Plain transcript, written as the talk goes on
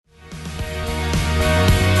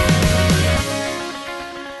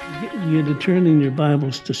you to turn in your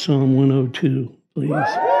Bibles to Psalm 102, please.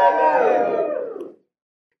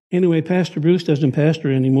 Anyway, Pastor Bruce doesn't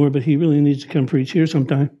pastor anymore, but he really needs to come preach here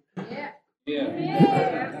sometime. Yeah.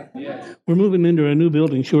 We're moving into our new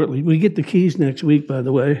building shortly. We get the keys next week, by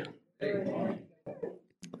the way.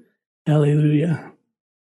 Hallelujah.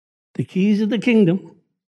 The keys of the kingdom.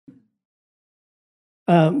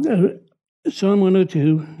 Psalm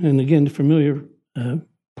 102, and again, the familiar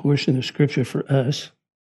portion of Scripture for us.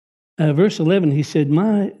 Verse 11, he said,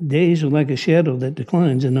 "My days are like a shadow that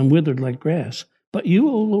declines, and I'm withered like grass. But you,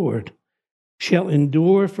 O Lord, shall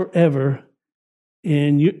endure forever,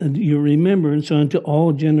 and your remembrance unto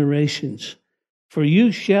all generations. For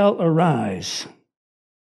you shall arise."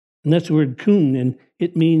 And that's the word kun, and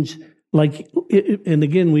it means like, and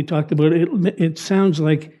again, we talked about it, it sounds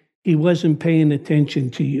like he wasn't paying attention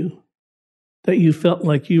to you, that you felt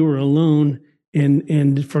like you were alone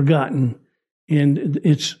and forgotten. And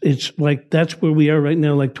it's like that's where we are right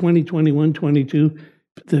now, like 2021, 22.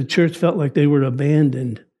 The church felt like they were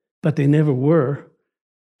abandoned, but they never were.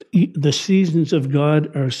 The seasons of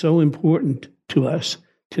God are so important to us,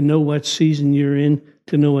 to know what season you're in,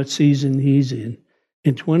 to know what season he's in.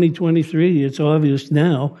 In 2023, it's obvious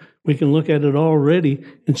now. We can look at it already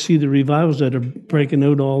and see the revivals that are breaking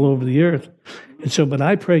out all over the earth. And so, but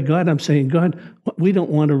I pray, God, I'm saying, God, we don't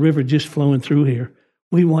want a river just flowing through here.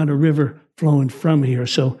 We want a river flowing from here.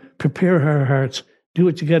 So prepare our hearts. Do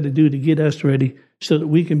what you got to do to get us ready so that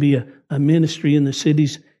we can be a ministry in the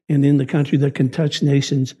cities and in the country that can touch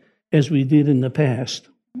nations as we did in the past.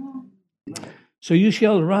 So you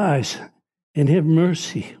shall arise and have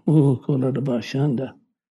mercy. Oh, Kolodabashanda.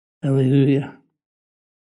 Hallelujah.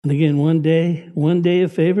 And again, one day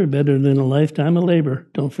of favor better than a lifetime of labor.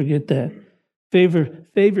 Don't forget that.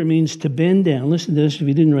 Favor means to bend down. Listen to this if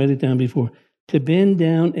you didn't write it down before. To bend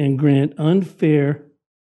down and grant unfair,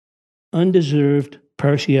 undeserved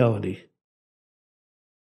partiality.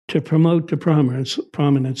 To promote to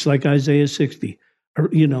prominence, like Isaiah 60. Or,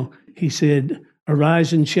 he said,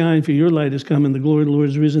 "Arise and shine, for your light has come, and the glory of the Lord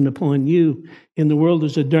is risen upon you. In the world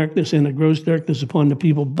is a darkness, and a gross darkness upon the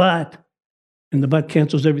people. And the but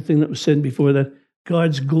cancels everything that was said before that,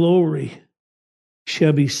 God's glory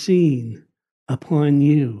shall be seen upon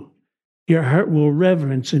you. Your heart will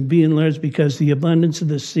reverence and be enlarged because the abundance of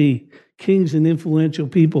the sea, kings and influential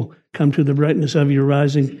people come to the brightness of your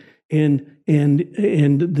rising, and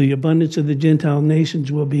the abundance of the Gentile nations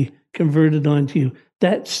will be converted onto you."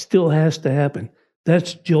 That still has to happen.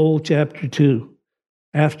 That's Joel chapter 2.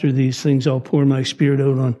 After these things, I'll pour my spirit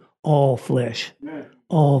out on all flesh. Amen.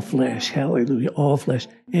 All flesh. Hallelujah. All flesh.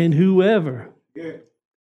 And whoever. Yeah.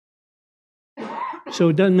 So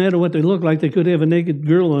it doesn't matter what they look like. They could have a naked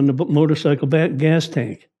girl on the motorcycle gas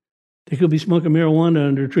tank. They could be smoking marijuana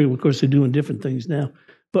under a tree. Of course, they're doing different things now.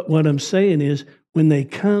 But what I'm saying is, when they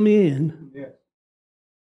come in,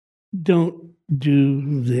 don't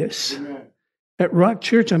do this. Amen. At Rock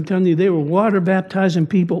Church, I'm telling you, they were water baptizing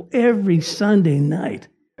people every Sunday night.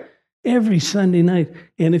 Every Sunday night.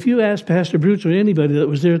 And if you ask Pastor Bruce or anybody that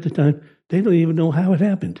was there at the time, they don't even know how it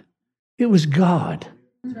happened. It was God.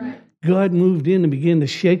 That's right. God moved in and began to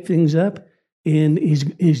shake things up, and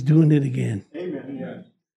he's doing it again. Amen. Yes.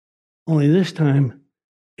 Only this time,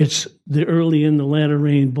 it's the early and the latter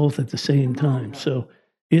rain both at the same time. So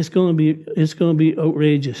it's going to be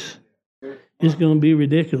outrageous. It's going to be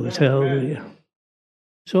ridiculous. Hallelujah.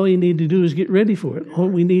 So all you need to do is get ready for it. All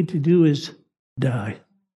we need to do is die.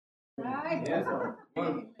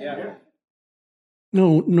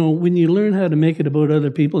 No, when you learn how to make it about other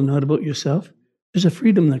people and not about yourself, there's a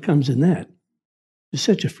freedom that comes in that. There's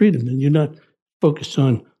such a freedom, and you're not focused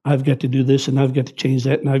on, I've got to do this, and I've got to change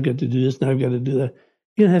that, and I've got to do this, and I've got to do that.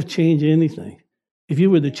 You don't have to change anything. If you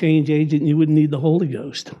were the change agent, you wouldn't need the Holy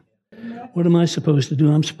Ghost. What am I supposed to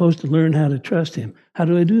do? I'm supposed to learn how to trust him. How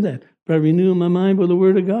do I do that? By renewing my mind with the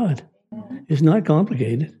Word of God. It's not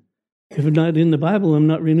complicated. If it's not in the Bible, I'm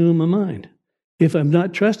not renewing my mind. If I'm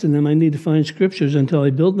not trusting them, I need to find scriptures until I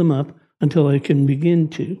build them up, until I can begin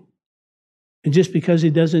to. And just because he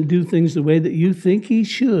doesn't do things the way that you think he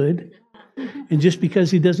should, and just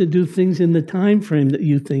because he doesn't do things in the time frame that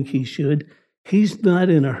you think he should, he's not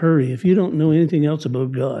in a hurry. If you don't know anything else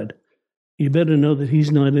about God, you better know that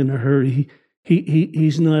he's not in a hurry.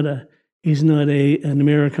 He's not an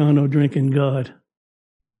Americano drinking God.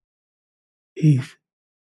 He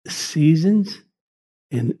seasons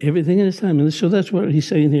and everything in his time. And so that's what he's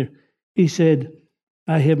saying here. He said,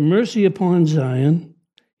 "I have mercy upon Zion."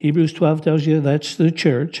 Hebrews 12 tells you that's the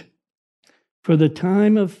church. "For the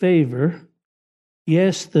time of favor,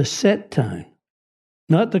 yes, the set time,"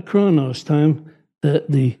 not the chronos time,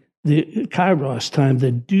 the the kairos time,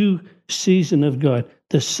 the due season of God,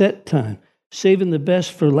 the set time, saving the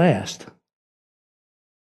best for last.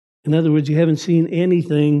 In other words, you haven't seen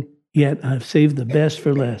anything yet. I've saved the best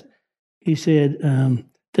for last. He said,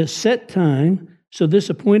 the set time, so this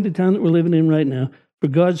appointed time that we're living in right now, for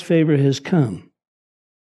God's favor has come.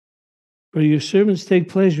 For your servants take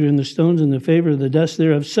pleasure in the stones and the favor of the dust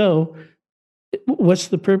thereof. So, what's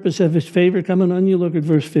the purpose of his favor coming on you? Look at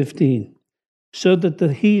verse 15. So that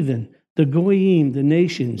the heathen, the goyim, the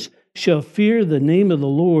nations, shall fear the name of the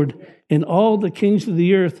Lord, and all the kings of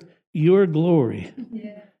the earth your glory.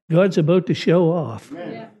 Yeah. God's about to show off.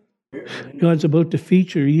 Yeah. God's about to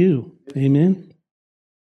feature you. Amen.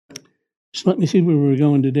 So let me see where we're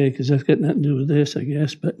going today, because that's got nothing to do with this, I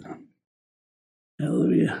guess. But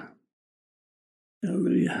hallelujah.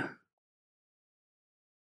 Hallelujah.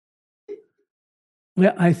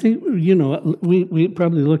 Well, I think, we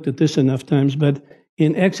probably looked at this enough times, but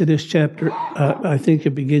in Exodus chapter, I think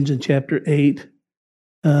it begins in chapter 8,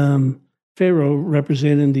 Pharaoh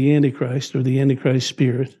representing the Antichrist or the Antichrist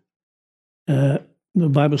spirit. The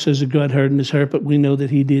Bible says that God hardened his heart, but we know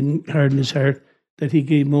that he didn't harden his heart, that he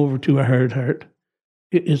gave him over to a hard heart.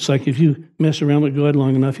 It's like if you mess around with God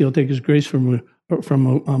long enough, he'll take his grace from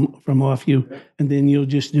off you, and then you'll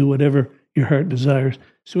just do whatever your heart desires.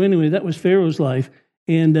 So anyway, that was Pharaoh's life.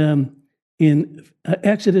 And in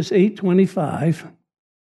Exodus 8:25,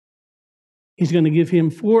 he's going to give him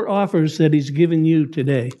 4 offers that he's given you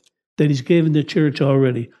today, that he's given the church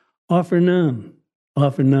already. Offer none.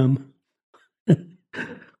 Offer none.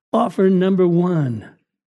 Offer number 1.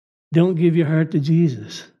 Don't give your heart to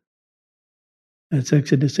Jesus. That's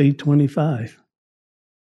Exodus 8:25.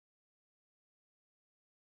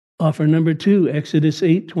 Offer number 2, Exodus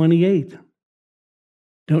 8:28.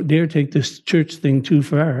 Don't dare take this church thing too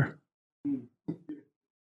far.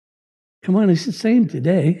 Come on, it's the same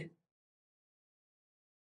today.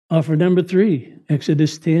 Offer number 3,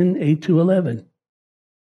 Exodus 10:8-11.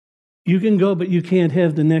 You can go, but you can't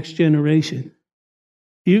have the next generation.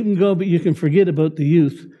 You can go, but you can forget about the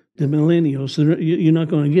youth, the millennials. You're not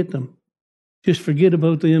going to get them. Just forget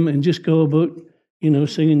about them and just go about,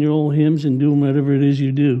 singing your old hymns and doing whatever it is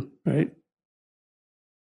you do, right?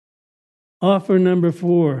 Offer number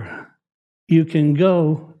 4, you can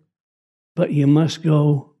go, but you must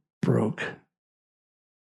go broke.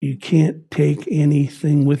 You can't take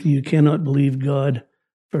anything with you. You cannot believe God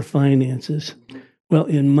for finances. Well,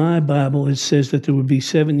 in my Bible, it says that there would be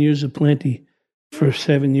 7 years of plenty for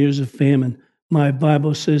 7 years of famine. My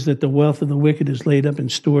Bible says that the wealth of the wicked is laid up in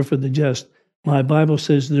store for the just. My Bible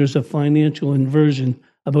says there's a financial inversion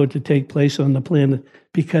about to take place on the planet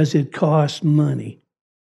because it costs money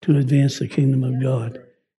to advance the kingdom of God.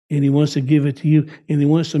 And he wants to give it to you, and he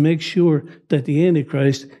wants to make sure that the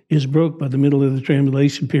Antichrist is broke by the middle of the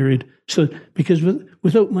tribulation period. So, because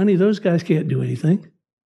without money, those guys can't do anything.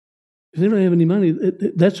 If they don't have any money,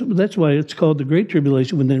 that's why it's called the Great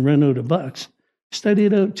Tribulation when they run out of bucks. Study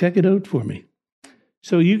it out, check it out for me.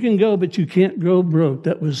 So you can go, but you can't go broke.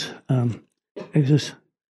 That was Exodus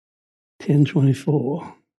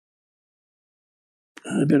 10:24.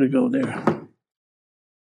 I better go there.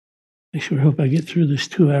 I sure hope I get through this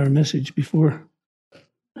 2-hour message before.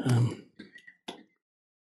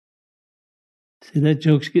 See, that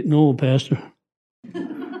joke's getting old, Pastor.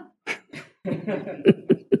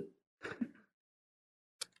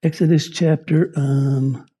 Exodus chapter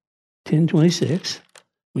 10:26.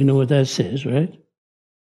 We know what that says, right?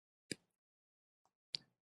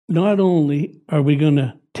 Not only are we going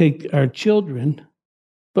to take our children,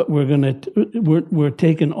 but we're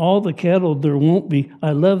taking all the cattle. There won't be,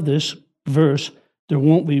 I love this verse, there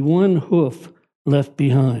won't be one hoof left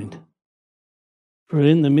behind. For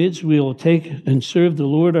in the midst we will take and serve the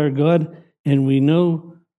Lord our God, and we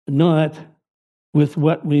know not with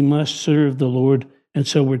what we must serve the Lord, and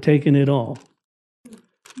so we're taking it all.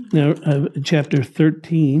 Now, chapter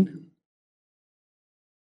 13.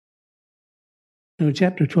 No,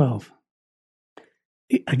 chapter 12.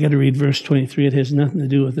 I got to read verse 23. It has nothing to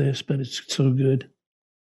do with this, but it's so good.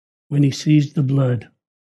 When he sees the blood.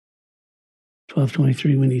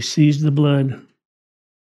 12:23. When he sees the blood.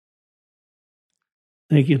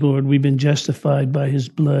 Thank you, Lord. We've been justified by his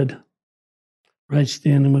blood. Right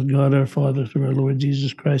standing with God our Father through our Lord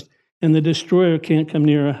Jesus Christ. And the destroyer can't come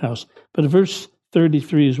near our house. But verse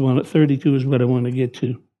 32 is what I want to get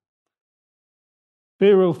to.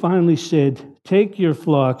 Pharaoh finally said, take your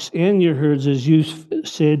flocks and your herds, as you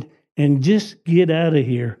said, and just get out of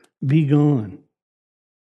here. Be gone.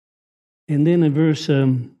 And then in verse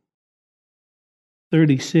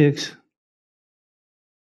 36,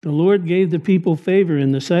 the Lord gave the people favor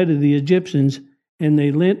in the sight of the Egyptians, and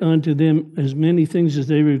they lent unto them as many things as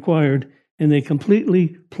they required, and they completely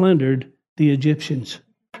plundered the Egyptians.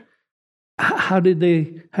 How did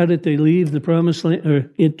they leave the promised land, or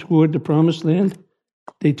toward the promised land?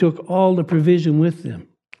 They took all the provision with them.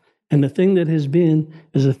 And the thing that has been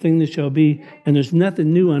is a thing that shall be, and there's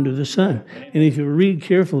nothing new under the sun. And if you read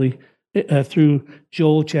carefully through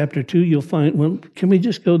Joel chapter 2, you'll find, well, can we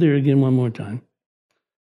just go there again one more time?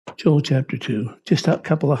 Joel chapter 2, just a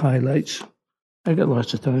couple of highlights. I got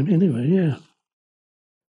lots of time anyway, yeah.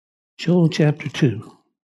 Joel chapter 2,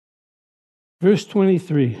 verse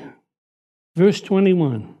 23, verse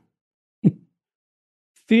 21.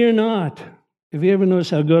 Fear not. Have you ever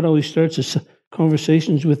noticed how God always starts his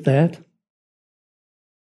conversations with that?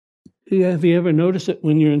 Have you ever noticed that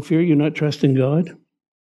when you're in fear, you're not trusting God?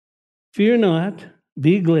 Fear not,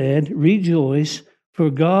 be glad, rejoice, for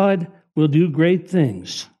God will do great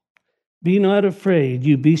things. Be not afraid,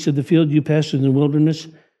 you beasts of the field, you pastors in the wilderness,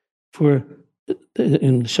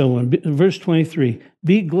 and so on. Verse 23,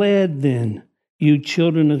 be glad then, you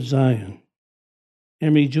children of Zion,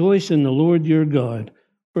 and rejoice in the Lord your God,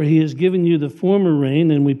 for he has given you the former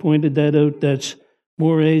rain, and we pointed that out. That's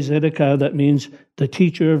Moreh Zedekiah, that means the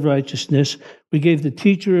teacher of righteousness. We gave the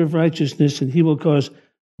teacher of righteousness, and he will cause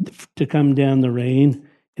to come down the rain.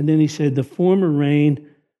 And then he said the former rain,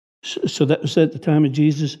 so that was at the time of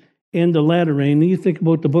Jesus, and the latter rain. And you think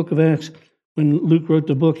about the book of Acts, when Luke wrote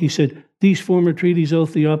the book, he said, these former treaties, O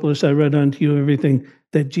Theophilus, I read unto you everything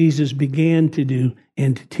that Jesus began to do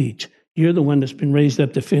and to teach. You're the one that's been raised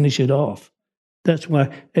up to finish it off. That's why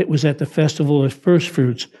it was at the festival of first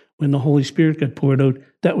fruits when the Holy Spirit got poured out.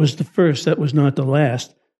 That was the first, that was not the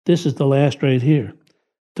last. This is the last right here.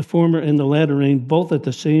 The former and the latter rain, both at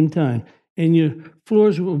the same time. And your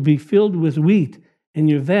floors will be filled with wheat, and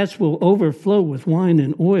your vats will overflow with wine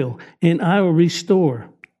and oil, and I will restore.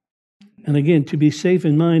 And again, to be safe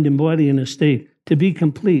in mind and body and estate, to be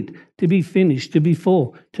complete, to be finished, to be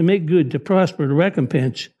full, to make good, to prosper, to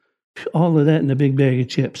recompense. All of that in a big bag of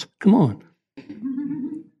chips. Come on.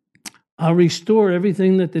 I'll restore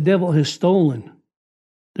everything that the devil has stolen.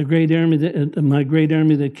 The great army, my great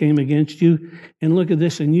army that came against you. And look at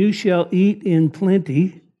this, and you shall eat in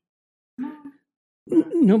plenty.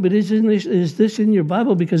 No, but is this in your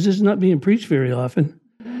Bible? Because this is not being preached very often.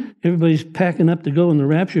 Everybody's packing up to go in the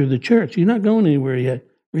rapture of the church. You're not going anywhere yet.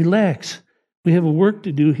 Relax. We have a work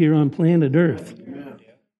to do here on planet Earth.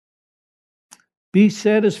 Be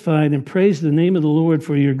satisfied and praise the name of the Lord,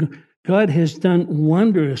 for your God has done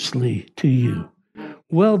wondrously to you,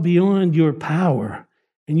 well beyond your power,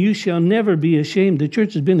 and you shall never be ashamed. The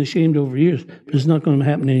church has been ashamed over years, but it's not going to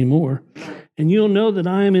happen anymore. And you'll know that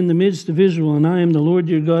I am in the midst of Israel, and I am the Lord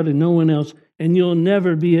your God and no one else, and you'll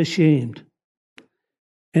never be ashamed.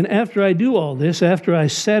 And after I do all this, after I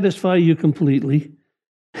satisfy you completely,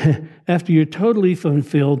 after you're totally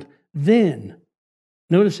fulfilled, then,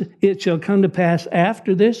 notice, it shall come to pass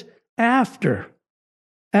after this, after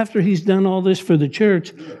he's done all this for the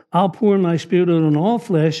church, I'll pour my spirit out on all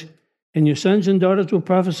flesh, and your sons and daughters will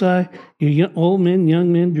prophesy, your old men,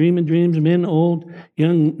 young men, dreaming dreams, men, old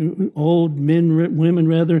men, women,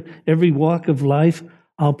 rather, every walk of life,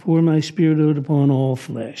 I'll pour my spirit out upon all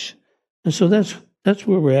flesh. And so that's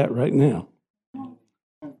where we're at right now.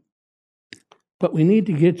 But we need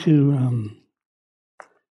to get to,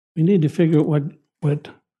 we need to figure out what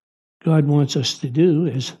God wants us to do,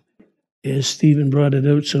 as Stephen brought it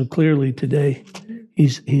out so clearly today.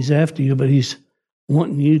 He's after you, but he's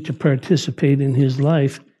wanting you to participate in his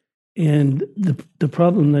life. And the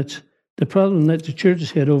problem that the church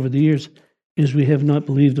has had over the years is we have not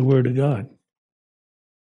believed the word of God.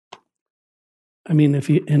 I mean, if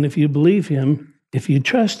you believe him, if you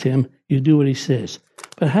trust him, you do what he says.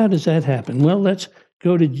 But how does that happen? Well, let's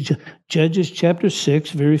go to Judges chapter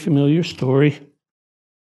 6, very familiar story.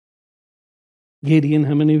 Gideon,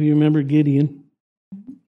 how many of you remember Gideon?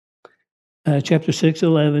 Chapter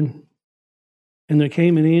 6:11. And there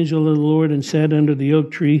came an angel of the Lord and sat under the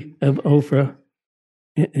oak tree of Ophrah.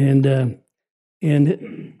 And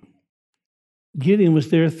Gideon was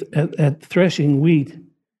there at threshing wheat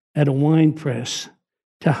at a wine press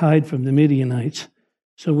to hide from the Midianites.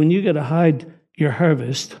 So when you got to hide your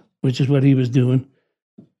harvest, which is what he was doing,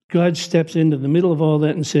 God steps into the middle of all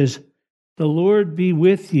that and says, "The Lord be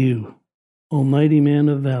with you, O mighty man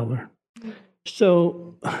of valor."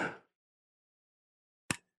 So,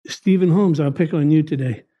 Stephen Holmes, I'll pick on you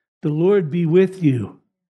today. The Lord be with you,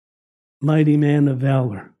 mighty man of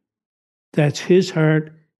valor. That's his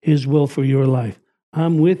heart, his will for your life.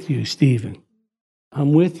 I'm with you, Stephen.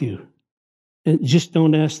 I'm with you. And just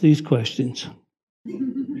don't ask these questions.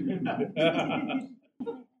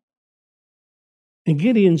 And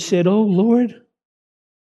Gideon said, "Oh, Lord,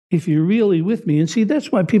 if you're really with me." And see,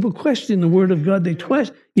 that's why people question the word of God.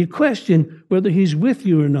 You question whether he's with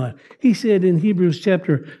you or not. He said in Hebrews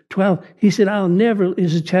chapter 12, he said, "I'll never,"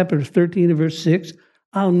 is it chapter 13 and verse 6,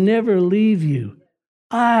 "I'll never leave you.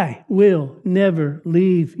 I will never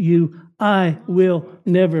leave you. I will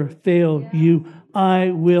never fail you.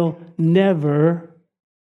 I will never's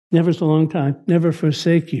a long time, never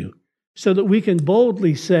forsake you." So that we can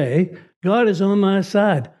boldly say, God is on my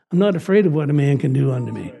side. I'm not afraid of what a man can do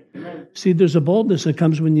unto me. See, there's a boldness that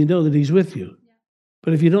comes when you know that he's with you.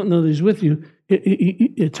 But if you don't know that he's with you,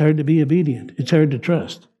 it's hard to be obedient. It's hard to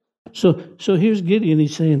trust. So here's Gideon.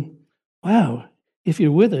 He's saying, wow, if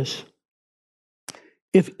you're with us,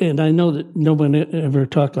 and I know that no one ever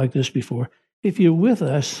talked like this before, if you're with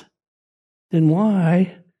us, then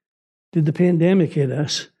why did the pandemic hit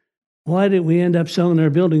us? Why did we end up selling our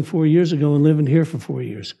building 4 years ago and living here for 4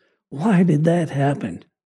 years? Why did that happen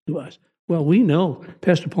to us? Well, we know,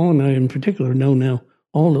 Pastor Paul and I in particular know now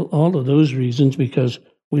all of those reasons because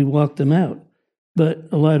we walked them out. But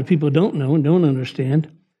a lot of people don't know and don't understand.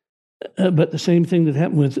 But the same thing that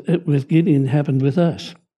happened with Gideon happened with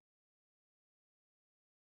us.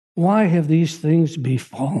 Why have these things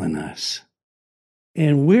befallen us?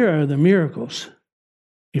 And where are the miracles?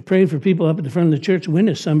 You're praying for people up at the front of the church. When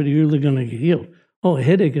is somebody really going to get healed? Oh, a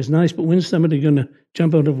headache is nice, but when is somebody going to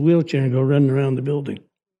jump out of a wheelchair and go running around the building?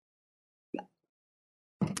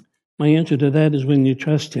 My answer to that is when you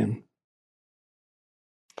trust him.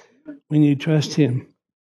 When you trust him.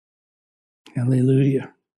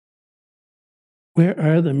 Hallelujah. Where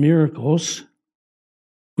are the miracles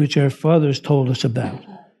which our fathers told us about?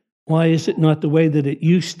 Why is it not the way that it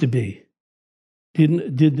used to be?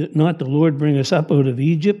 Did not the Lord bring us up out of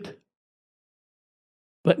Egypt?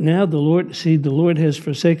 But now the Lord has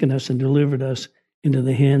forsaken us and delivered us into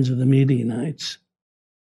the hands of the Midianites.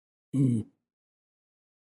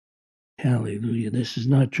 Hallelujah. This is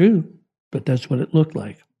not true, but that's what it looked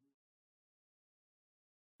like.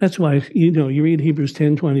 That's why, you read Hebrews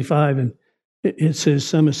 10:25 and it says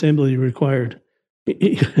some assembly required.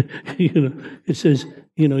 It says,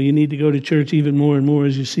 you need to go to church even more and more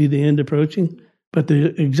as you see the end approaching. But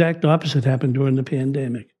the exact opposite happened during the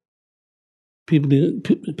pandemic.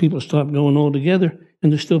 People stopped going altogether,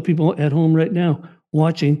 and there's still people at home right now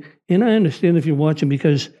watching. And I understand if you're watching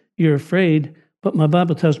because you're afraid, but my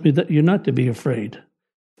Bible tells me that you're not to be afraid.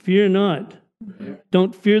 Fear not.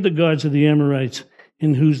 Don't fear the gods of the Amorites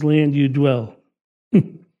in whose land you dwell.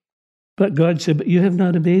 But God said, but you have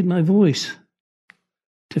not obeyed my voice.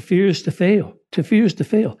 To fear is to fail. To fear is to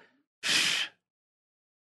fail.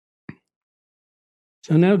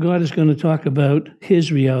 So now God is going to talk about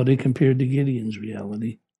his reality compared to Gideon's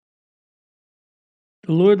reality.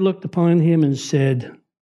 The Lord looked upon him and said,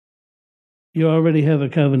 you already have a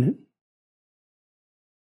covenant.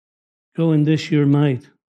 Go in this your might.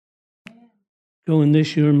 Go in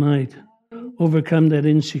this your might. Overcome that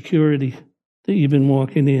insecurity that you've been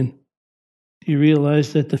walking in. Do you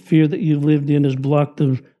realize that the fear that you've lived in has blocked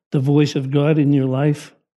the voice of God in your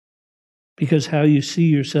life? Because how you see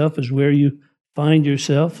yourself is where you find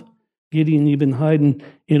yourself. Gideon, you've been hiding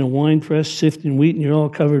in a wine press, sifting wheat, and you're all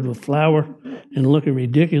covered with flour and looking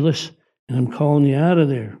ridiculous, and I'm calling you out of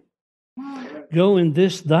there. Go in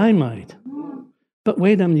this thy might. But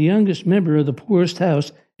wait, I'm the youngest member of the poorest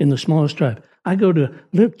house in the smallest tribe. I go to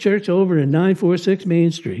Lift Church over in 946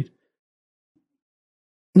 Main Street.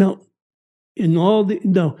 No,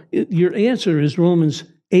 your answer is Romans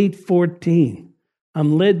 8:14.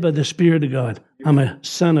 I'm led by the Spirit of God. I'm a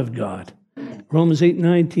son of God. Romans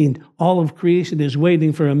 8:19. All of creation is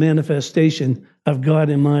waiting for a manifestation of God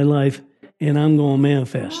in my life, and I'm going to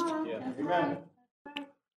manifest. Yeah.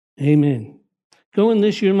 Amen. Go in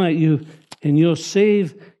this your might, you will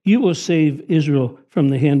save Israel from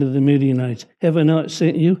the hand of the Midianites. Have I not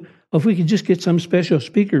sent you? Well, if we could just get some special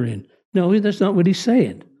speaker in. No, that's not what he's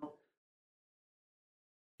saying.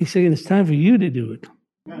 He's saying it's time for you to do it.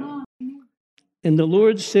 And the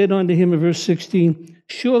Lord said unto him in verse 16,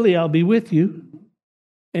 surely I'll be with you,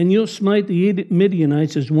 and you'll smite the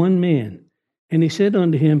Midianites as one man. And he said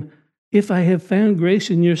unto him, if I have found grace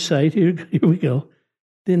in your sight, here we go,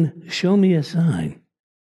 then show me a sign.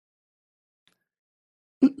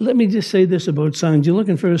 Let me just say this about signs. You're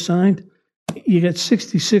looking for a sign? You got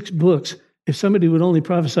 66 books. If somebody would only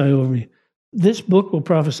prophesy over you, this book will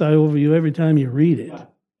prophesy over you every time you read it.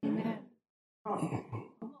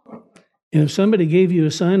 And if somebody gave you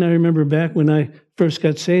a sign, I remember back when I first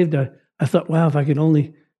got saved, I thought, wow, if I could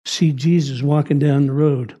only see Jesus walking down the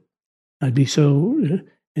road, I'd be so...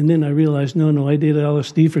 And then I realized, no, I did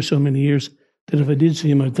LSD for so many years that if I did see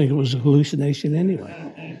him, I'd think it was a hallucination anyway.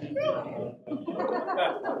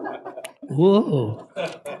 Whoa.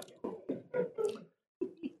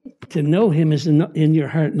 To know him is in your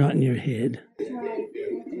heart, not in your head.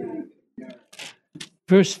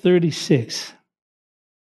 Verse 36.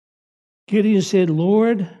 Gideon said,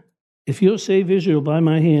 Lord, if you'll save Israel by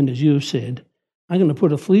my hand, as you have said, I'm going to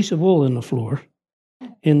put a fleece of wool in the floor,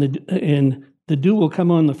 and the dew will come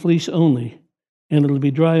on the fleece only, and it'll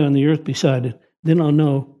be dry on the earth beside it. Then I'll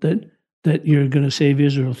know that you're going to save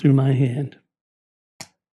Israel through my hand.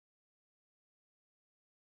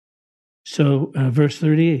 So, verse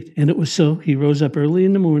 38, and it was so, he rose up early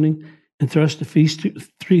in the morning and thrust the fleece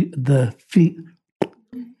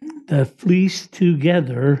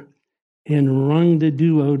together and wrung the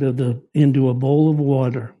dew out into a bowl of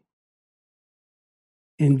water.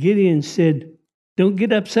 And Gideon said, don't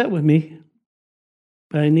get upset with me,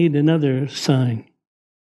 but I need another sign.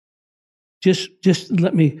 Just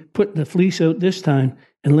let me put the fleece out this time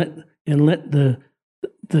and let the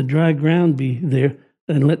dry ground be there.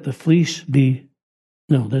 And let the fleece be,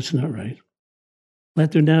 no, that's not right.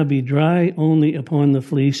 Let there now be dry only upon the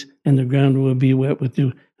fleece, and the ground will be wet with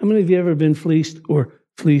dew. How many of you ever been fleeced or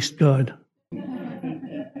fleeced God?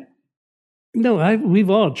 No, we've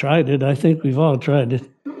all tried it. I think we've all tried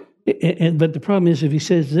it. But the problem is, if he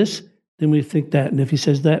says this, then we think that. And if he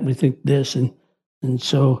says that, we think this. And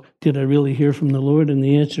so, did I really hear from the Lord? And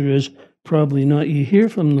the answer is probably not. You hear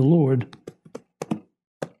from the Lord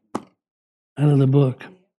out of the book.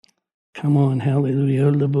 Come on, hallelujah,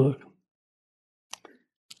 out of the book.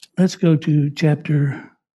 Let's go to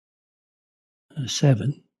chapter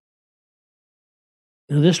 7.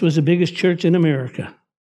 Now, this was the biggest church in America.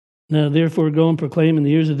 Now, therefore, go and proclaim in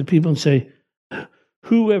the ears of the people and say,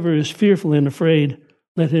 whoever is fearful and afraid,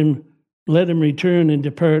 let him return and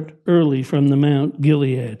depart early from the Mount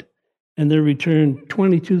Gilead. And there returned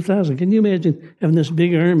 22,000. Can you imagine having this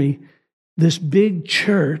big army, this big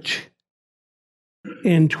church,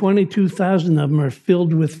 and 22,000 of them are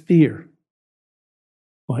filled with fear?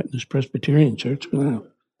 What, this Presbyterian church? Wow.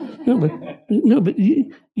 No, but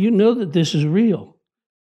you know that this is real.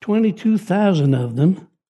 22,000 of them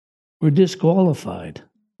were disqualified.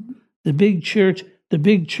 The big church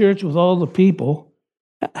with all the people,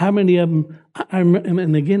 how many of them,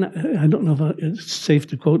 and again, I don't know if it's safe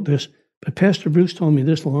to quote this, but Pastor Bruce told me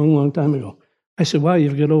this a long, long time ago. I said, wow,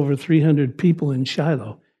 you've got over 300 people in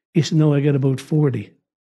Shiloh. He said, no, I got about 40.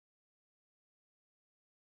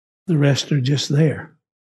 The rest are just there.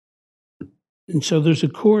 And so there's a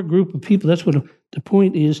core group of people. That's what the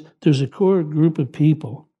point is. There's a core group of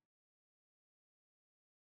people.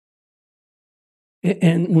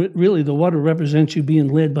 And really, the water represents you being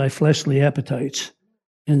led by fleshly appetites.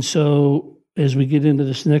 And so as we get into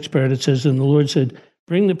this next part, it says, and the Lord said,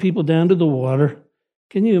 bring the people down to the water.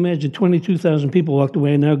 Can you imagine 22,000 people walked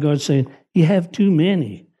away, and now God's saying, you have too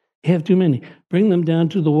many. You have too many. Bring them down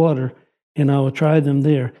to the water, and I will try them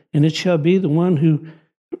there. And it shall be the one who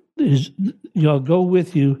shall go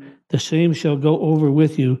with you, the same shall go over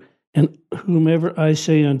with you. And whomever I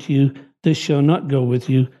say unto you, this shall not go with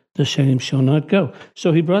you, the same shall not go.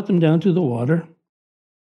 So he brought them down to the water.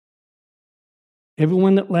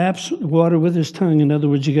 Everyone that laps water with his tongue, in other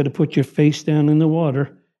words, you got to put your face down in the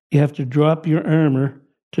water. You have to drop your armor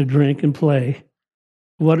to drink and play.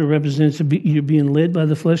 Water represents you're being led by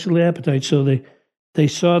the fleshly appetite. So they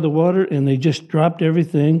saw the water and they just dropped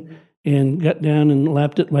everything and got down and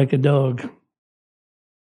lapped it like a dog.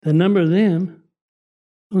 The number of them,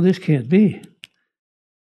 well, this can't be.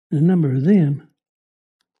 The number of them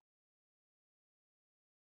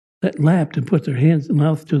that lapped and put their hands and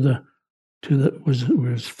mouth to the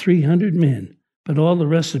was 300 men, but all the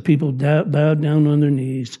rest of the people bowed down on their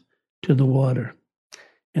knees to the water.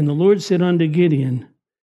 And the Lord said unto Gideon,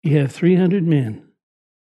 you have 300 men.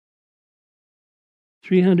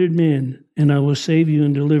 300 men, and I will save you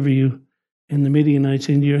and deliver you and the Midianites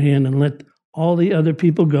into your hand, and let all the other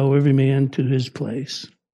people go, every man to his place.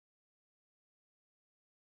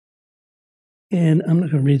 And I'm not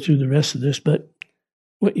going to read through the rest of this, but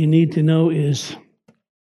what you need to know is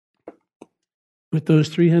with those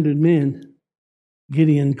 300 men,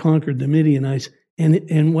 Gideon conquered the Midianites.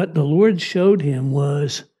 And what the Lord showed him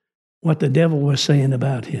was what the devil was saying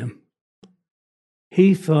about him.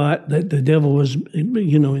 He thought that the devil was,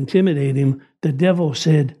 intimidating him. The devil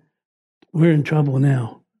said, we're in trouble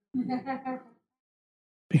now.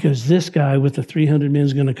 Because this guy with the 300 men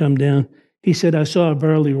is going to come down. He said, I saw a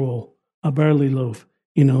barley loaf,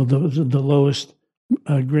 the lowest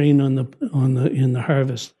grain in the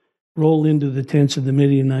harvest, roll into the tents of the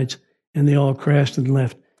Midianites, and they all crashed and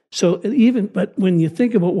left. So but when you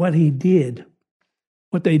think about what he did,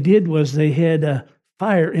 what they did was they had a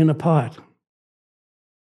fire in a pot,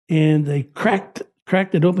 and they cracked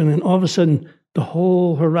it open, and all of a sudden the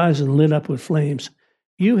whole horizon lit up with flames.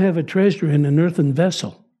 You have a treasure in an earthen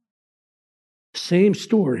vessel. Same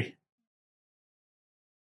story.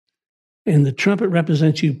 And the trumpet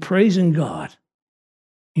represents you praising God.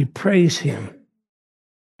 You praise Him.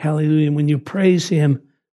 Hallelujah. And when you praise Him,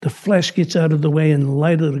 the flesh gets out of the way in the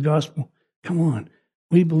light of the gospel. Come on.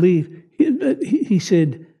 We believe. He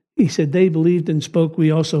said, they believed and spoke.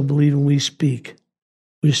 We also believe and we speak.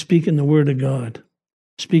 We're speaking the word of God.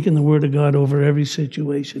 Speaking the word of God over every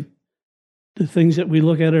situation. The things that we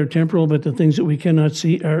look at are temporal, but the things that we cannot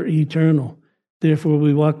see are eternal. Therefore,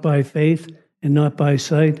 we walk by faith and not by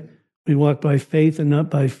sight. We walk by faith and not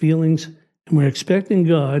by feelings. And we're expecting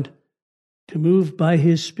God to move by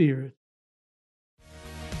His Spirit.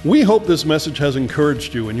 We hope this message has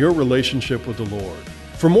encouraged you in your relationship with the Lord.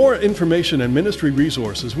 For more information and ministry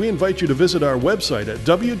resources, we invite you to visit our website at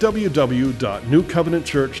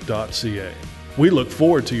www.newcovenantchurch.ca. We look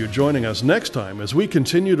forward to you joining us next time as we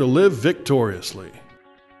continue to live victoriously.